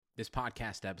This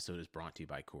podcast episode is brought to you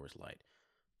by Coors Light.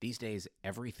 These days,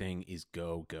 everything is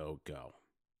go, go, go.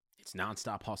 It's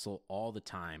nonstop hustle all the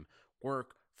time.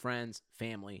 Work, friends,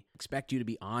 family expect you to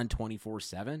be on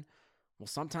 24/7. Well,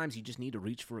 sometimes you just need to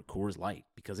reach for a Coors Light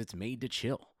because it's made to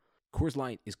chill. Coors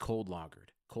Light is cold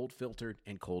lagered, cold filtered,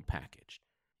 and cold packaged.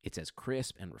 It's as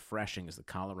crisp and refreshing as the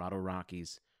Colorado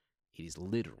Rockies. It is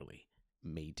literally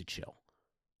made to chill.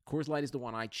 Coors Light is the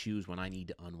one I choose when I need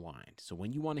to unwind. So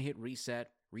when you want to hit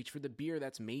reset, reach for the beer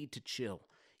that's made to chill.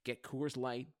 Get Coors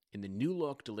Light in the new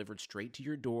look delivered straight to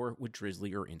your door with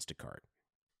Drizzly or Instacart.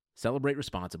 Celebrate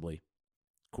responsibly.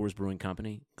 Coors Brewing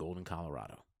Company, Golden,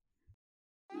 Colorado.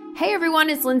 Hey everyone,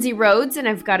 it's Lindsay Rhodes, and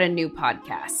I've got a new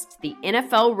podcast, The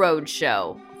NFL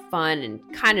Roadshow. Fun and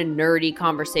kind of nerdy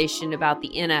conversation about the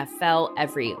NFL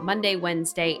every Monday,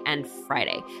 Wednesday, and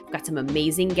Friday. I've got some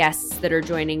amazing guests that are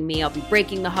joining me. I'll be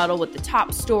breaking the huddle with the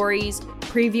top stories,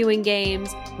 previewing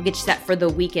games. We'll get you set for the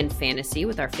weekend fantasy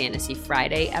with our Fantasy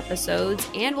Friday episodes,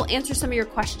 and we'll answer some of your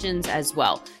questions as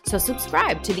well. So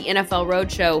subscribe to the NFL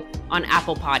Roadshow on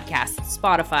Apple Podcasts,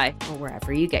 Spotify, or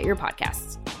wherever you get your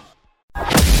podcasts.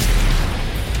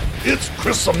 It's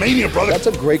Chrisomania, brother. That's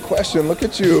a great question. Look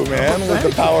at you, man, with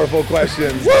the powerful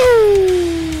questions.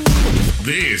 Woo!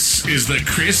 This is the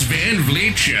Chris Van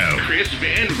Vliet Show. Chris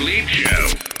Van Vliet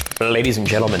Show. Ladies and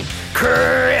gentlemen,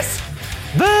 Chris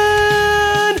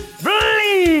Van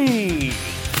Vliet.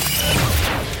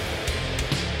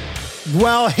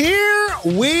 Well, here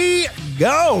we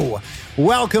go.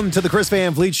 Welcome to the Chris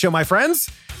Van Vliet Show, my friends.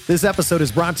 This episode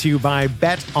is brought to you by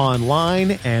Bet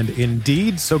Online and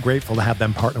Indeed. So grateful to have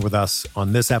them partner with us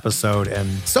on this episode and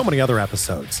so many other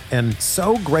episodes. And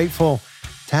so grateful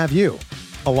to have you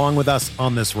along with us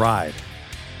on this ride.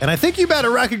 And I think you better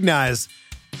recognize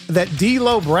that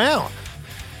D'Lo Brown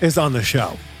is on the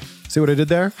show. See what I did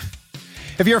there?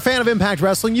 If you're a fan of Impact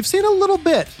Wrestling, you've seen a little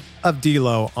bit of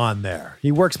D'Lo on there.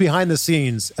 He works behind the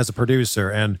scenes as a producer,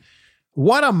 and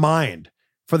what a mind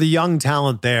for the young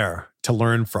talent there to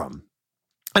learn from.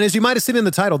 And as you might have seen in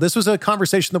the title, this was a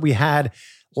conversation that we had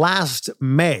last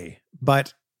May,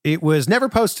 but it was never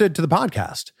posted to the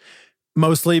podcast,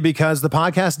 mostly because the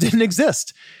podcast didn't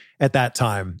exist at that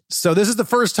time. So this is the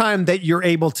first time that you're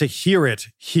able to hear it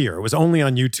here. It was only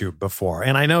on YouTube before.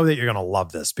 And I know that you're going to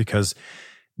love this because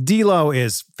D'Lo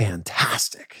is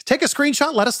fantastic. Take a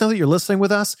screenshot. Let us know that you're listening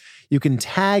with us. You can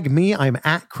tag me. I'm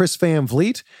at Chris Van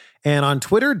Vliet. And on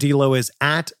Twitter, D'Lo is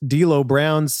at D'Lo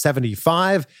Brown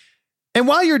 75. And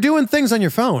while you're doing things on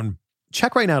your phone,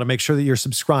 check right now to make sure that you're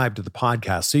subscribed to the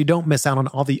podcast so you don't miss out on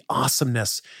all the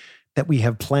awesomeness that we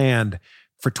have planned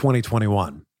for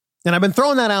 2021. And I've been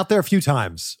throwing that out there a few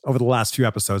times over the last few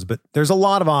episodes, but there's a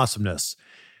lot of awesomeness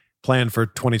planned for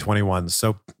 2021.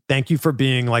 So thank you for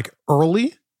being like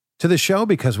early to the show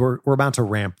because we're about to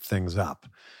ramp things up.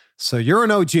 So you're an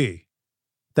OG.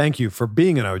 Thank you for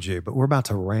being an OG, but we're about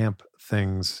to ramp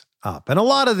things up. And a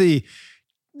lot of the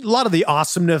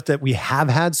awesomeness that we have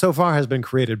had so far has been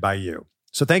created by you.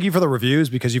 So thank you for the reviews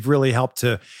because you've really helped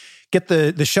to get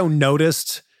the show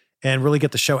noticed and really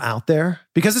get the show out there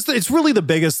because it's really the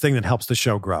biggest thing that helps the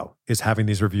show grow is having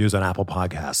these reviews on Apple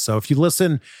Podcasts. So if you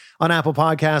listen on Apple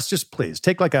Podcasts, just please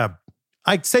take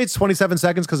I'd say it's 27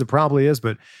 seconds because it probably is,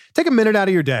 but take a minute out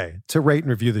of your day to rate and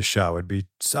review the show. It'd be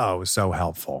so, so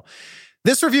helpful.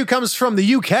 This review comes from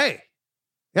the UK.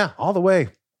 Yeah, all the way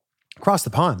across the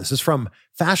pond. This is from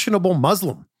Fashionable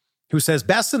Muslim, who says,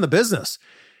 best in the business.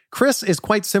 Chris is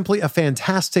quite simply a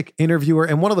fantastic interviewer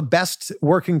and one of the best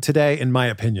working today, in my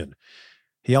opinion.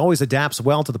 He always adapts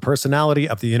well to the personality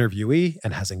of the interviewee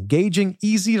and has engaging,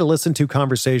 easy to listen to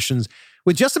conversations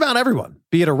with just about everyone,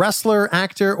 be it a wrestler,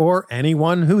 actor, or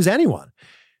anyone who's anyone.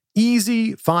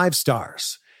 Easy 5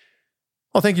 stars.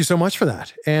 Well, thank you so much for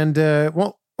that. And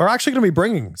we're actually going to be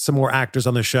bringing some more actors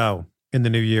on the show in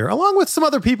the new year, along with some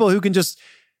other people who can just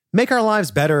make our lives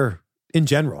better in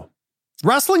general.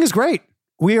 Wrestling is great.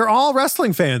 We are all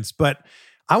wrestling fans, but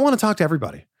I want to talk to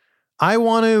everybody. I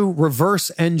want to reverse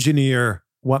engineer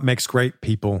what makes great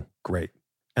people great.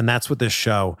 And that's what this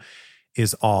show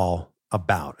is all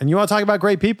about. And you want to talk about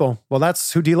great people? Well,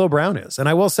 that's who D'Lo Brown is. And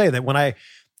I will say that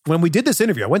when we did this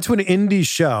interview, I went to an indie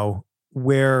show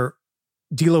where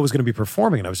D'Lo was going to be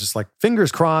performing. And I was just like,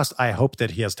 fingers crossed, I hope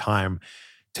that he has time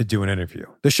to do an interview.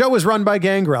 The show was run by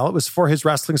Gangrel. It was for his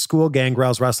wrestling school,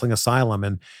 Gangrel's Wrestling Asylum.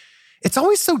 And it's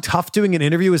always so tough doing an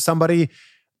interview with somebody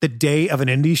the day of an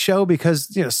indie show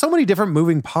because, so many different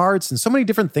moving parts and so many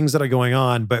different things that are going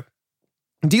on. But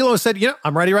D'Lo said,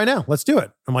 I'm ready right now. Let's do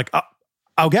it. I'm like, oh,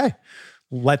 okay,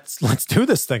 let's do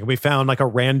this thing. We found like a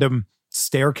random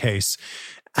staircase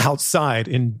outside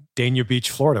in Dania Beach,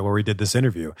 Florida, where we did this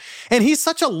interview. And he's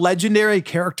such a legendary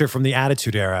character from the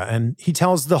Attitude Era. And he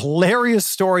tells the hilarious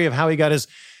story of how he got his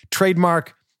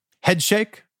trademark head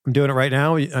shake. I'm doing it right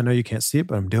now. I know you can't see it,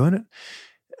 but I'm doing it.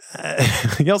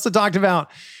 He also talked about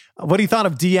what he thought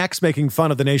of DX making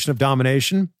fun of the Nation of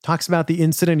Domination, talks about the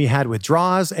incident he had with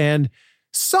Draws, and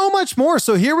so much more.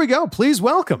 So here we go. Please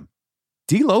welcome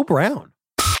D'Lo Brown.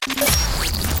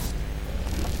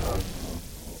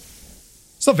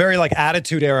 It's a very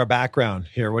Attitude Era background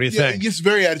here. What do you think? It's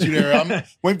very Attitude Era. I'm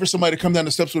waiting for somebody to come down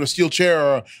the steps with a steel chair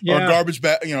or a garbage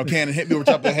bag, can and hit me over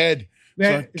top of the head.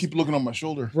 So I keep looking on my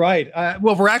shoulder. Right.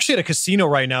 Well, we're actually at a casino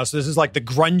right now, so this is the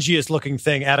grungiest looking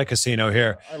thing at a casino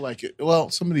here. I like it.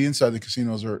 Well, some of the inside the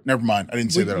casinos are. Never mind. I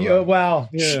didn't say that. Well,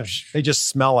 yeah. They just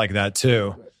smell like that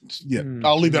too. Yeah,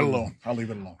 I'll leave that alone.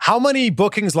 How many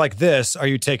bookings like this are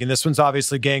you taking? This one's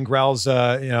obviously Gangrel's,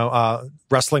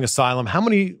 Wrestling Asylum. How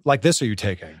many like this are you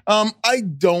taking? I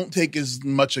don't take as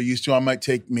much I used to. I might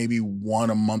take maybe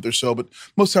one a month or so, but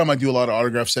most of the time I do a lot of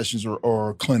autograph sessions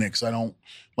or clinics. I don't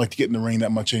like to get in the ring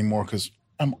that much anymore because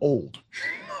I'm old.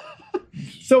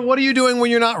 So what are you doing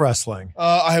when you're not wrestling?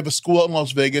 I have a school out in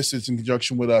Las Vegas. It's in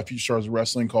conjunction with Future Stars of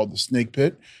Wrestling called the Snake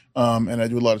Pit. And I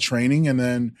do a lot of training. And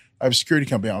then I have a security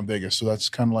company out in Vegas. So that's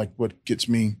kind of like what gets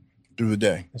me through the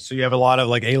day. So you have a lot of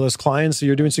A-list clients that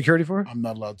you're doing security for? I'm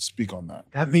not allowed to speak on that.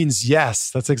 That means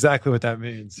yes. That's exactly what that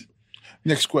means.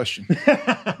 Next question.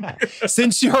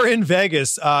 Since you're in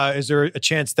Vegas, is there a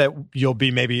chance that you'll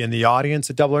be maybe in the audience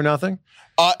at Double or Nothing?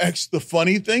 The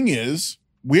funny thing is,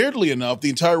 weirdly enough, the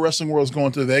entire wrestling world is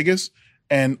going to Vegas,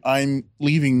 and I'm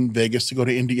leaving Vegas to go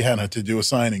to Indiana to do a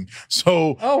signing.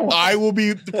 So I will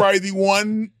be probably the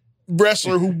one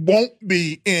wrestler who won't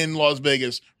be in Las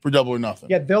Vegas for Double or Nothing.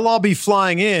 Yeah, they'll all be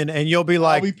flying in, and you'll be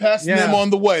I'll be passing them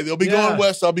on the way. They'll be going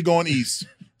west, I'll be going east.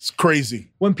 It's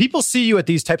crazy. When people see you at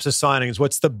these types of signings,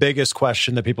 what's the biggest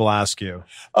question that people ask you?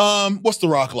 What's The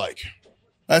Rock like?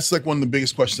 That's one of the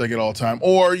biggest questions I get all the time.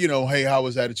 Or, hey, how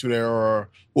was Attitude Era? Or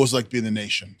what was it like being the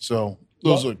Nation? So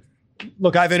those are...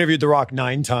 Look, I've interviewed The Rock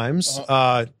 9 times.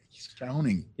 He's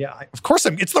counting. Yeah, of course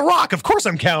it's The Rock. Of course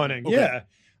I'm counting. Okay. Yeah.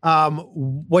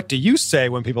 What do you say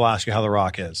when people ask you how The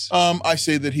Rock is? I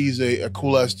say that he's a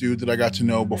cool-ass dude that I got to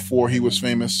know before he was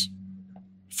famous.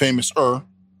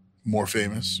 More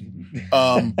famous.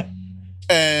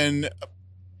 And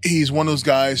he's one of those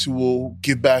guys who will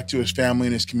give back to his family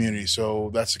and his community.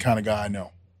 So that's the kind of guy I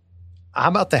know. How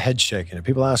about the head shaking? Do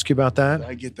people ask you about that?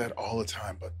 I get that all the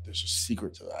time, but there's a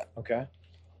secret to that. Okay.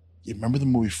 You remember the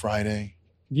movie Friday?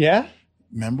 Yeah.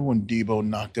 Remember when Debo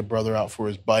knocked a brother out for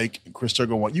his bike and Chris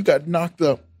Tucker went, you got knocked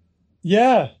up.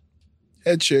 Yeah.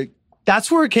 Head shake.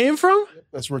 That's where it came from?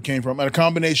 That's where it came from. And a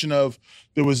combination of,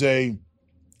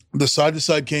 the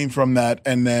side-to-side came from that,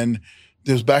 and then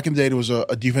there's back in the day, there was a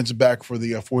defensive back for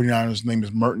the 49ers. His name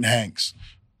is Merton Hanks.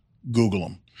 Google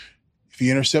him. If he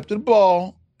intercepted a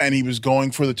ball and he was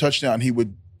going for the touchdown, he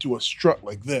would do a strut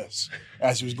like this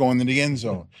as he was going into the end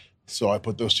zone. So I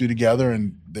put those two together,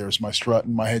 and there's my strut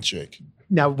and my head shake.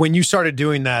 Now, when you started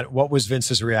doing that, what was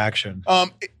Vince's reaction?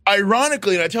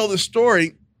 Ironically, and I tell this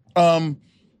story,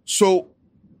 so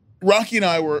Rocky and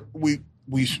I we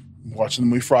watching the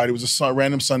movie Friday. It was a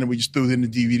random Sunday. We just threw it in the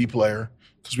DVD player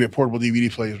because we had portable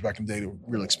DVD players back in the day. They were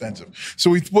really expensive. So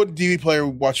we put a DVD player,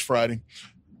 we watched Friday.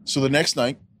 So the next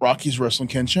night, Rocky's wrestling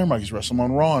Ken Shamrock. He's wrestling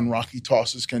on Raw, and Rocky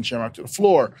tosses Ken Shamrock to the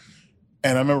floor.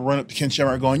 And I remember running up to Ken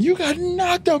Shamrock going, you got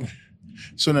knocked up.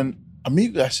 So then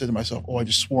immediately I said to myself, I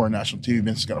just swore on national TV,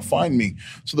 Vince is going to find me.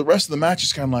 So the rest of the match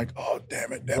is kind of like, oh,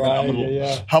 damn it.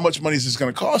 Right, how much money is this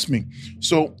going to cost me?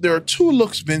 So there are two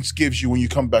looks Vince gives you when you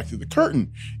come back through the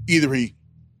curtain. Either he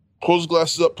pulls his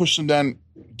glasses up, pushes them down,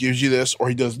 gives you this, or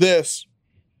he does this,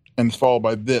 and it's followed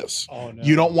by this. Oh, no.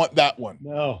 You don't want that one.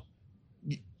 No.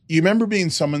 You remember being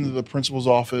summoned to the principal's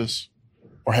office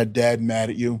or had dad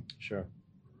mad at you? Sure.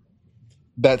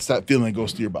 That's that feeling that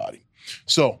goes through your body.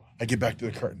 So I get back to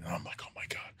the curtain, and I'm like, oh, my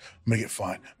God, I'm going to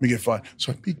get fine.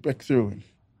 So I peek back through, and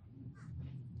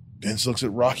Vince looks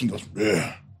at Rocky and goes,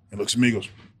 yeah. He looks at me and goes,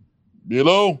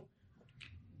 hello?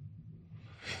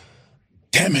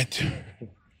 Damn it.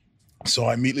 So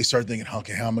I immediately started thinking,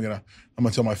 okay, how am I going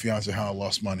to tell my fiance how I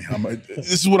lost money?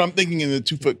 This is what I'm thinking in the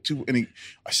 2'2", and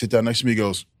I sit down next to me, he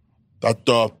goes, that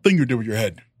thing you're doing with your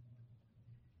head,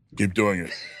 keep doing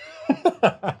it.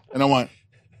 And I went,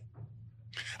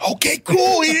 okay,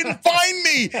 cool. He didn't find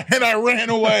me, and I ran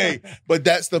away. But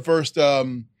that's the first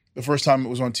time it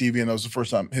was on TV, and that was the first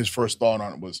time his first thought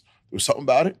on it was was something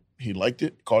about it. He liked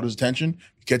it, caught his attention.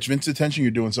 You catch Vince's attention, you're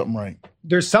doing something right.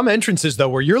 There's some entrances, though,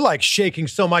 where you're like shaking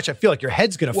so much, I feel like your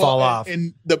head's going to fall off.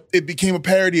 And it became a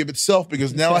parody of itself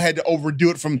because now I had to overdo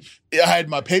it I had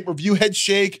my pay-per-view head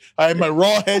shake. I had my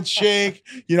Raw head shake.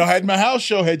 I had my house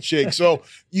show head shake. So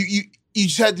you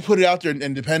just had to put it out there.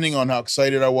 And depending on how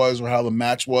excited I was or how the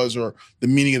match was or the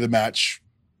meaning of the match,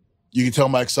 you can tell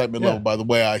my excitement level by the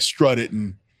way I strutted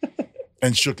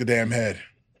and shook the damn head.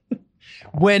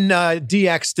 When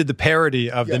DX did the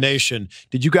parody of The Nation,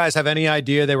 did you guys have any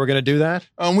idea they were going to do that?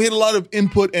 We had a lot of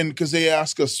input, and because they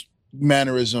asked us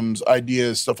mannerisms,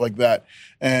 ideas, stuff like that.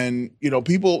 And, some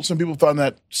people found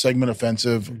that segment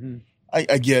offensive. Mm-hmm.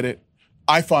 I get it.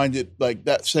 I find it like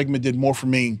that segment did more for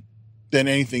me than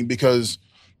anything because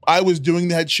I was doing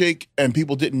the head shake and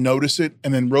people didn't notice it.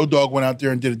 And then Road Dogg went out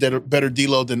there and did a better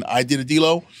D-Lo than I did a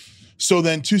D-Lo. So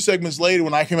then 2 segments later,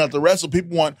 when I came out to wrestle,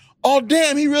 people went, oh,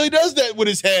 damn, he really does that with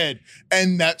his head.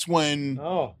 And that's when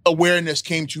awareness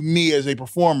came to me as a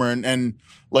performer. And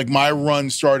like my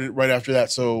run started right after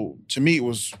that. So to me,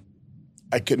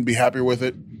 I couldn't be happier with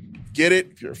it. Get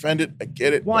it. If you're offended, I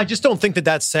get it. Well, I just don't think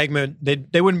that segment,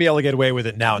 they wouldn't be able to get away with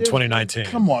it now in 2019.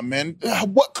 Come on, man.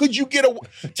 What could you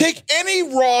take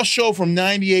any Raw show from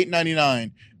 98,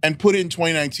 99 and put it in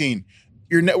 2019?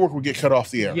 Your network would get cut off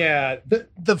the air. Yeah.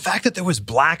 The fact that there was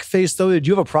blackface, though, did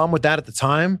you have a problem with that at the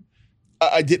time?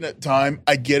 I didn't at the time.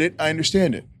 I get it. I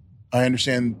understand it. I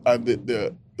understand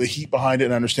the heat behind it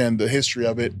and I understand the history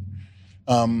of it.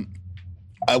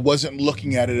 I wasn't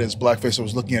looking at it as blackface. I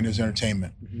was looking at it as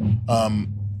entertainment. Mm-hmm.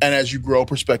 And as you grow,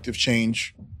 perspectives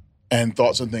change and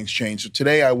thoughts on things change. So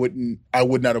today I would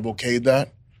not have okayed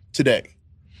that today.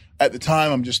 At the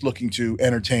time, I'm just looking to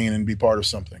entertain and be part of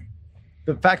something.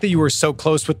 The fact that you were so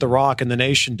close with The Rock in the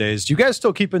Nation days, do you guys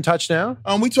still keep in touch now?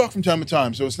 We talk from time to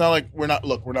time. So it's not like we're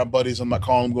not buddies. I'm not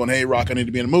calling him going, hey, Rock, I need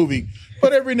to be in a movie.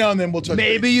 But every now and then we'll touch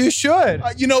Maybe base. You should.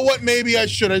 You know what? Maybe I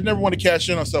should. I never want to cash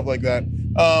in on stuff like that.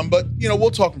 But,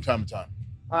 we'll talk from time to time.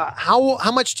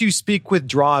 How much do you speak with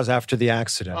Draws after the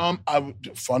accident? I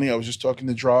was just talking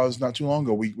to Draws not too long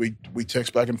ago. We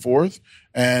text back and forth.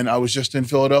 And I was just in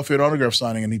Philadelphia at autograph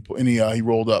signing and he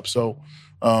rolled up. So,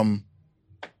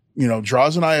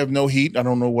 Draws and I have no heat. I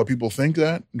don't know what people think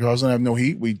that. Draws and I have no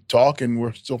heat. We talk and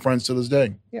we're still friends to this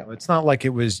day. Yeah, it's not like it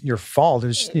was your fault.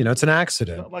 It's it's an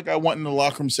accident. It's not like I went in the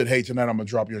locker room and said, hey, tonight I'm going to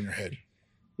drop you on your head.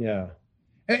 Yeah.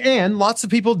 And lots of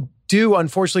people do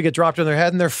unfortunately get dropped on their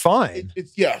head and they're fine.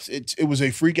 It was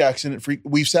a freak accident.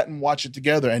 We've sat and watched it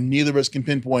together and neither of us can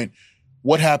pinpoint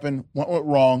what happened, what went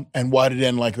wrong, and why did it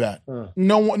end like that.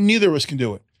 Neither of us can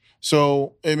do it.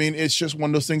 So, it's just one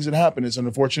of those things that happen. It's an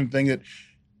unfortunate thing that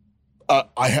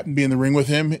I happened to be in the ring with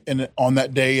him, and on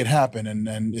that day it happened,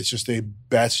 and it's just a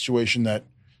bad situation that,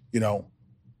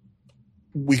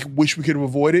 we wish we could have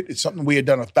avoided. It's something we had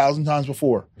done 1,000 times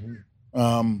before.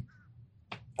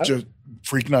 Just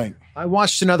freak night. I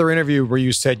watched another interview where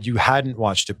you said you hadn't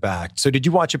watched it back. So did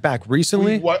you watch it back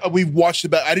recently? We've watched it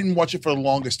back. I didn't watch it for the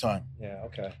longest time. Yeah,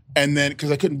 okay. And then,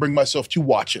 because I couldn't bring myself to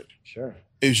watch it. Sure.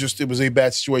 It was a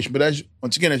bad situation. But as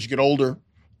you get older,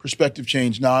 perspective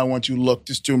change. Now I want to look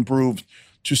just to improve,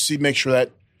 to make sure that,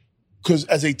 because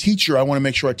as a teacher, I want to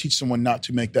make sure I teach someone not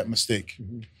to make that mistake.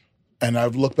 Mm-hmm. And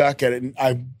I've looked back at it and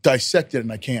I've dissected it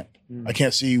and I can't. I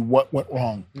can't see what went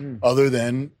wrong other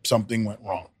than something went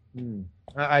wrong.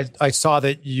 I saw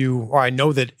that I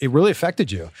know that it really affected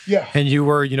you. Yeah. And you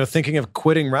were, thinking of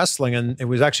quitting wrestling, and it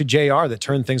was actually JR that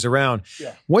turned things around.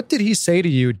 Yeah. What did he say to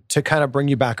you to kind of bring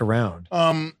you back around?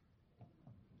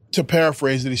 To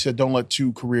paraphrase it, he said, don't let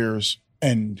 2 careers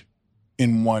end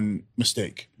in one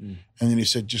mistake. And then he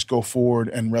said, just go forward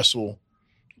and wrestle.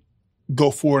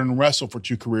 Go forward and wrestle for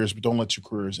 2 careers, but don't let 2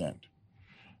 careers end.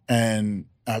 And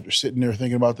after sitting there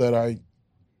thinking about that, I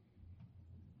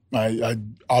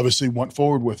obviously went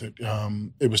forward with it.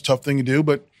 It was a tough thing to do,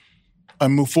 but I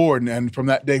moved forward. And from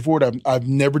that day forward, I've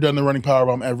never done the running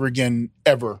powerbomb ever again,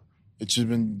 ever. It's just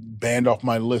been banned off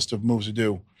my list of moves to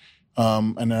do.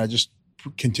 And then I just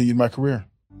continued my career.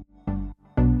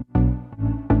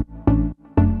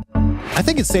 I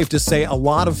think it's safe to say a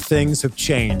lot of things have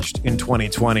changed in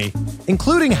 2020,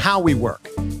 including how we work.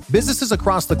 Businesses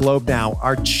across the globe now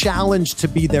are challenged to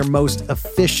be their most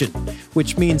efficient,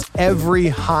 which means every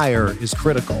hire is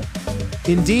critical.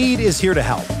 Indeed is here to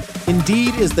help.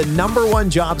 Indeed is the #1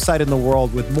 job site in the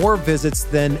world with more visits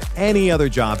than any other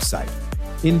job site.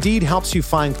 Indeed helps you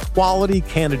find quality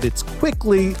candidates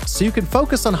quickly so you can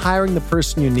focus on hiring the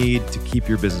person you need to keep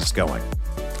your business going.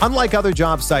 Unlike other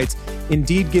job sites,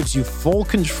 Indeed gives you full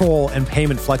control and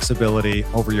payment flexibility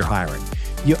over your hiring.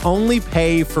 You only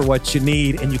pay for what you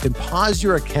need, and you can pause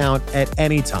your account at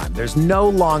any time. There's no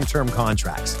long-term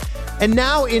contracts. And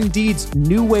now Indeed's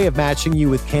new way of matching you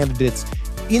with candidates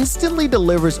instantly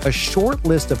delivers a short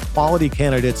list of quality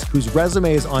candidates whose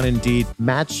resumes on Indeed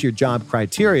match your job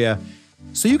criteria,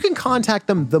 so you can contact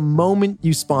them the moment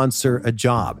you sponsor a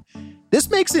job. This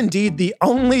makes Indeed the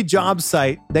only job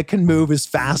site that can move as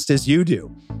fast as you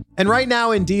do. And right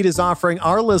now, Indeed is offering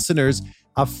our listeners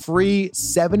a free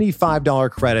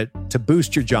 $75 credit to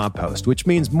boost your job post, which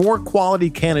means more quality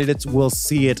candidates will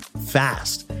see it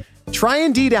fast. Try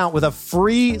Indeed out with a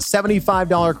free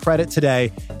 $75 credit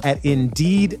today at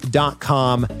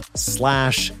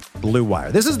Indeed.com/Blue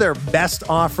Wire. This is their best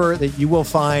offer that you will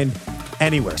find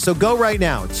anywhere. So go right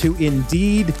now to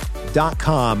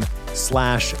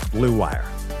Indeed.com/Blue Wire.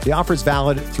 The offer is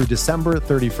valid through December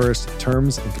 31st.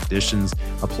 Terms and conditions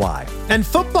apply. And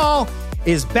football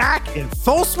is back in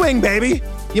full swing, baby.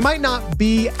 You might not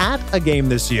be at a game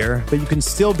this year, but you can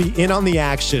still be in on the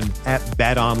action at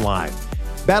BetOnline.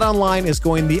 BetOnline is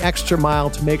going the extra mile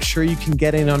to make sure you can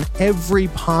get in on every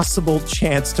possible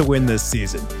chance to win this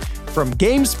season. From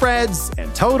game spreads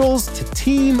and totals to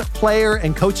team, player,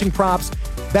 and coaching props,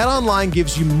 BetOnline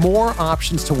gives you more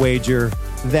options to wager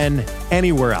than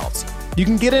anywhere else. You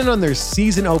can get in on their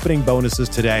season opening bonuses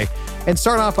today and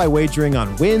start off by wagering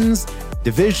on wins,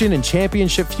 division, and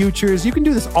championship futures. You can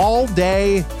do this all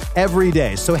day, every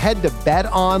day. So head to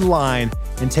BetOnline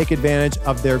and take advantage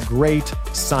of their great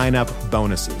sign-up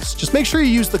bonuses. Just make sure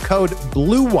you use the code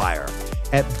BLUEWIRE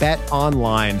at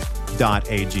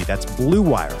betonline.ag. That's Blue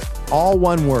Wire, all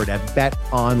one word, at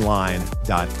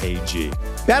betonline.ag.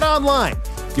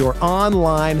 BetOnline, your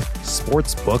online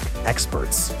sportsbook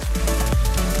experts.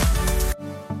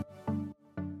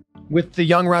 With the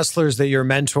young wrestlers that you're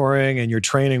mentoring and you're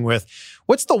training with,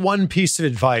 what's the one piece of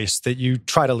advice that you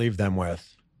try to leave them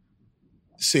with?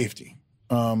 Safety.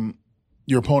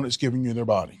 Your opponent's giving you their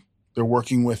body. They're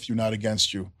working with you, not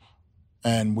against you.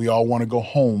 And we all want to go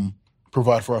home,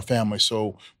 provide for our family.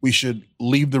 So we should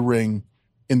leave the ring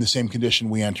in the same condition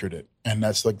we entered it. And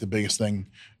that's like the biggest thing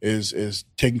is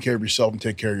taking care of yourself and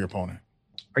take care of your opponent.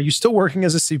 Are you still working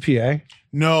as a CPA?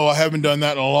 No, I haven't done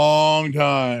that in a long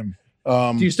time.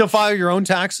 Do you still file your own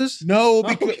taxes? No,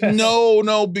 because,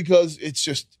 because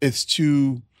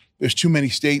there's too many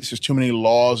states, there's too many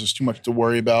laws, there's too much to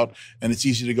worry about, and it's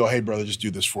easy to go, hey, brother, just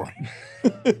do this for me.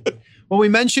 Well, we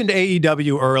mentioned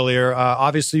AEW earlier.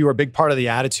 Obviously, you were a big part of the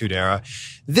Attitude Era.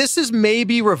 This is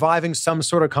maybe reviving some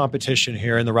sort of competition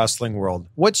here in the wrestling world.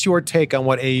 What's your take on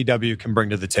what AEW can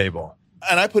bring to the table?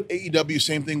 And I put AEW,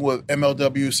 same thing with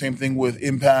MLW, same thing with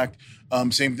Impact,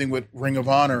 same thing with Ring of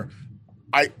Honor.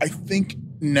 I think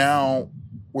now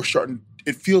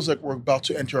it feels like we're about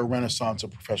to enter a renaissance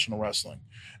of professional wrestling.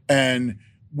 And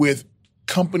with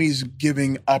companies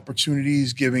giving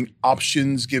opportunities, giving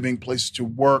options, giving places to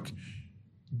work,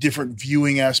 different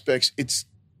viewing aspects, it's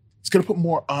going to put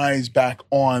more eyes back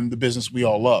on the business we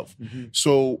all love. Mm-hmm.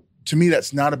 So to me,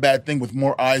 that's not a bad thing with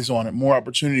more eyes on it, more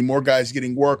opportunity, more guys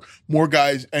getting work, more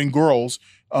guys and girls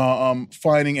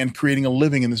finding and creating a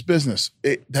living in this business.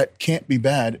 That can't be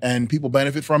bad, and people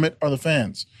benefit from it are the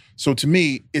fans. So to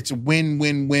me, it's a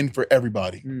win-win-win for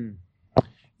everybody.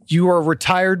 You were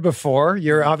retired before.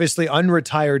 You're obviously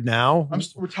unretired now. I'm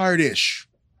retired-ish.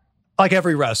 Like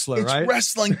every wrestler, it's right?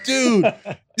 Wrestling, dude.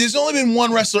 There's only been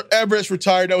one wrestler ever that's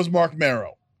retired. That was Mark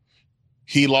Marrow.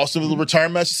 He lost to the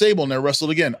retirement match to Sable and never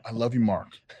wrestled again. I love you, Mark.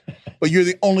 But you're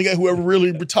the only guy who ever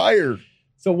really retired.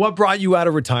 So what brought you out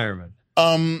of retirement?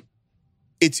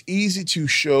 It's easy to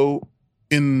show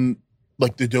in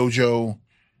like the dojo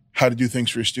how to do things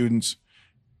for your students.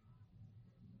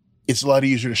 It's a lot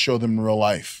easier to show them in real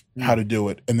life how to do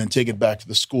it and then take it back to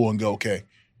the school and go, okay,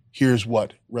 here's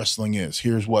what wrestling is.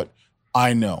 Here's what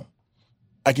I know.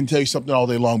 I can tell you something all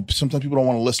day long, but sometimes people don't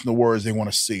want to listen to words. They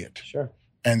want to see it. Sure.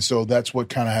 And so that's what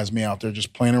kind of has me out there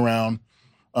just playing around.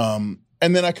 And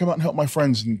then I come out and help my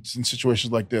friends in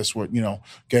situations like this where,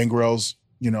 Gangrel's,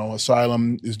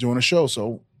 Asylum is doing a show.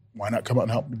 So why not come out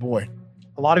and help the boy?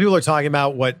 A lot of people are talking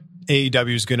about what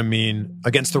AEW is going to mean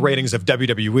against the ratings of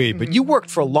WWE, but you worked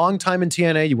for a long time in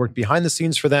TNA. You worked behind the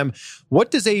scenes for them.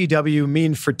 What does AEW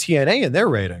mean for TNA and their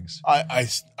ratings? I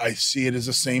see it as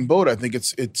the same boat. I think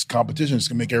it's competition. It's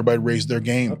going to make everybody raise their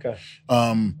game. Okay.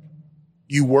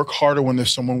 You work harder when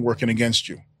there's someone working against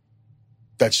you.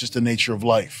 That's just the nature of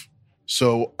life.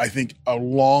 So I think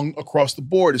across the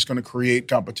board, it's going to create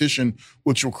competition,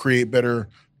 which will create better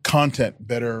content,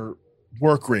 better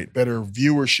work rate, better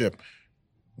viewership.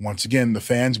 Once again, the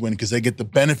fans win because they get the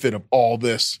benefit of all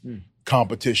this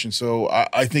competition. So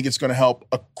I think it's going to help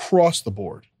across the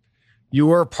board. You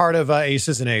were part of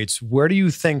Aces and Eights. Where do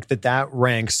you think that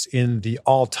ranks in the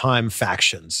all-time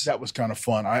factions? That was kind of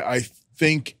fun. I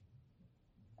think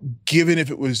given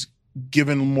if it was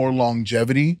given more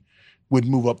longevity, would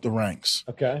move up the ranks.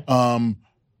 Okay.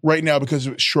 Right now, because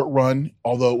it was short run,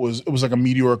 although it was like a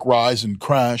meteoric rise and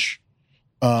crash,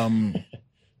 like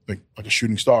a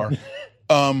shooting star.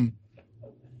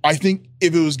 I think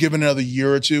if it was given another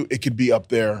year or two, it could be up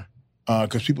there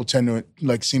because people tend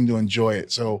to seem to enjoy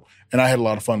it. So, and I had a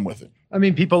lot of fun with it. I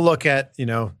mean, people look at,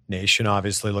 Nation,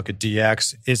 obviously look at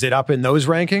DX. Is it up in those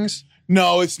rankings?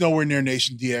 No, it's nowhere near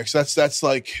Nation DX. That's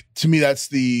like, to me, that's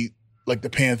the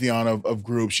pantheon of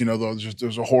groups.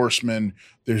 There's a Horseman,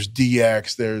 there's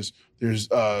DX, there's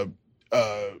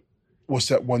what's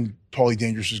that one Paulie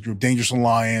Dangerous group? Dangerous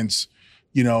Alliance,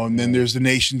 and then there's the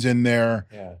Nations in there.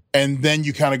 Yeah. And then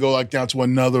you kind of go down to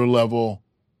another level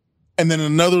and then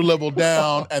another level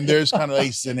down and there's kind of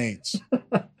Aces and Eights.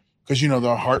 Because,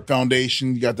 the Heart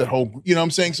Foundation, you got that whole, what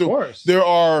I'm saying? So of course. there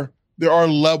are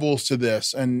levels to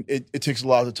this and it takes a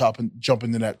lot of the top and jump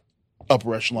into that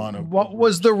upper echelon of. What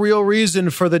was the real reason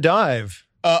for the dive?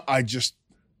 I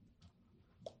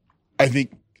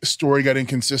think the story got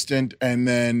inconsistent and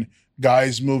then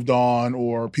guys moved on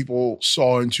or people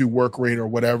saw into work rate or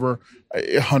whatever.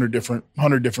 100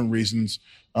 different reasons.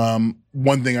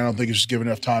 One thing I don't think is just given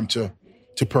enough time to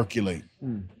percolate.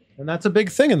 And that's a big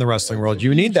thing in the wrestling world.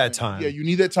 You need that time. Yeah, you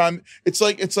need that time. It's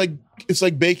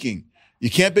like baking. You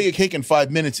can't bake a cake in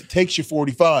 5 minutes. It takes you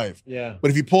 45. Yeah.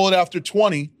 But if you pull it after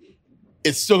 20,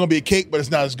 it's still gonna be a cake, but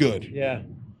it's not as good. Yeah.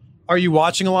 Are you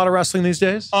watching a lot of wrestling these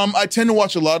days? I tend to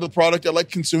watch a lot of the product. I like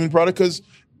consuming product because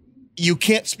you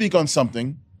can't speak on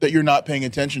something that you're not paying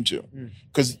attention to,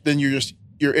 because then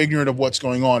you're ignorant of what's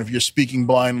going on if you're speaking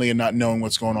blindly and not knowing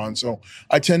what's going on. So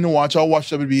I tend to watch. I'll watch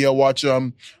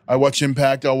WWE. I watch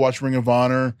Impact. I'll watch Ring of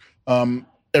Honor.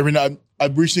 Every night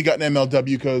I've recently gotten MLW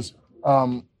because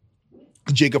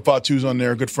Jacob Fatu's on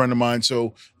there, a good friend of mine.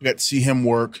 So I got to see him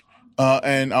work.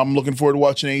 And I'm looking forward to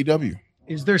watching AEW.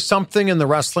 Is there something in the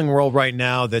wrestling world right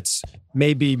now that's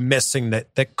maybe missing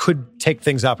that could take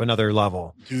things up another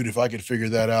level? Dude, if I could figure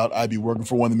that out, I'd be working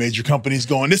for one of the major companies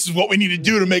going, this is what we need to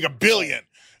do to make $1 billion.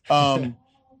 I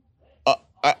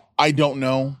don't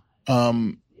know.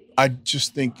 I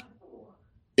just think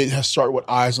it has started with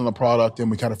eyes on the product and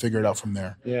we kind of figure it out from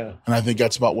there. Yeah. And I think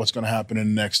that's about what's going to happen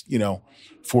in the next,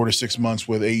 4 to 6 months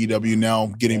with AEW now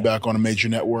getting back on a major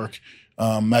network.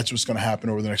 That's what's going to happen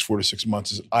over the next 4 to 6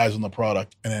 months is eyes on the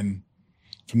product. And then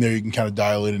from there, you can kind of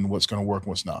dial it in what's going to work and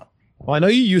what's not. Well, I know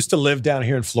you used to live down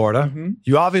here in Florida. Mm-hmm.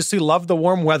 You obviously love the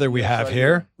warm weather we have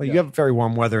here. Well, you have very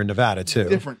warm weather in Nevada, too.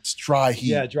 Different. It's dry heat.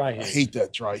 Yeah, dry heat. I hate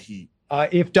that dry heat.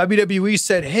 If WWE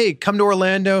said, hey, come to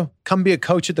Orlando, come be a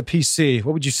coach at the PC,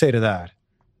 what would you say to that?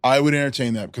 I would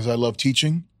entertain that because I love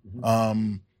teaching.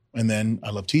 And then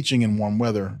I love teaching in warm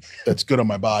weather. That's good on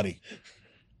my body.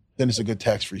 Then it's a good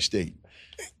tax-free state.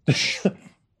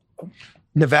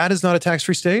 Nevada's not a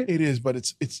tax-free state? It is, but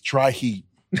it's dry heat.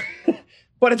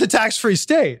 But it's a tax-free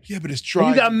state. Yeah, but it's dry.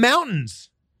 You got mountains.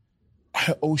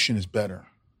 Ocean is better.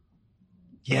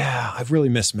 Yeah, I've really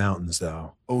missed mountains,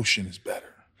 though. Ocean is better.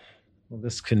 Well,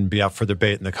 this can be up for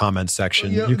debate in the comments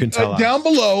section. Yeah, You can tell us. Down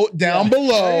below.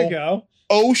 There you go.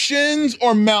 Oceans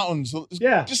or mountains?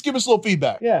 Yeah. Just give us a little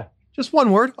feedback. Yeah. Just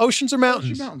one word. Oceans or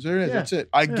mountains? Mountains. There it is. Yeah. That's it.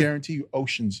 I guarantee you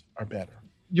oceans are better.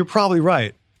 You're probably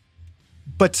right.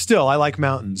 But still, I like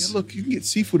mountains. Yeah, look, you can get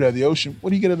seafood out of the ocean.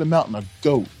 What do you get out of the mountain? A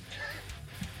goat.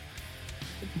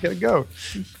 You gotta go.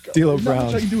 D'Lo Not Brown.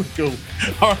 much I can do with goat.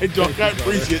 All right, Doc. I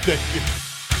appreciate it. Thank you.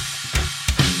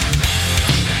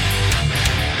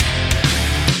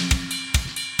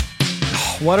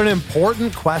 What an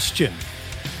important question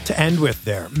to end with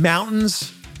there.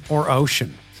 Mountains or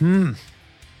ocean?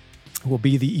 Will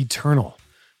be the eternal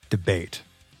debate.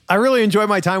 I really enjoyed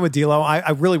my time with D'Lo.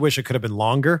 I really wish it could have been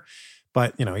longer,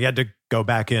 but he had to go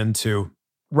back in to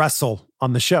wrestle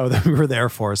on the show that we were there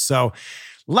for. So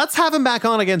let's have him back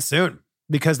on again soon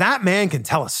because that man can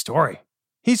tell a story.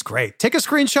 He's great. Take a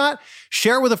screenshot,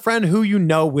 share with a friend who you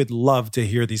know would love to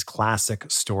hear these classic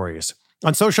stories.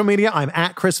 On social media, I'm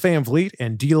at Chris Van Vliet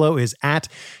and D'Lo is at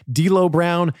D'Lo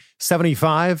Brown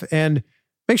 75. And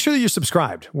make sure that you're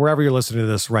subscribed wherever you're listening to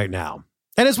this right now.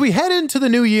 And as we head into the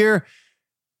new year,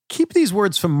 keep these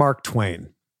words from Mark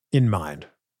Twain in mind.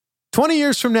 20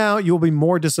 years from now, you will be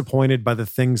more disappointed by the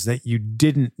things that you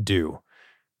didn't do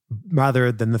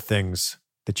rather than the things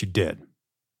that you did.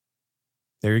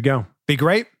 There you go. Be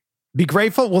great. Be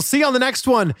grateful. We'll see you on the next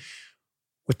one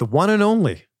with the one and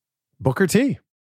only Booker T.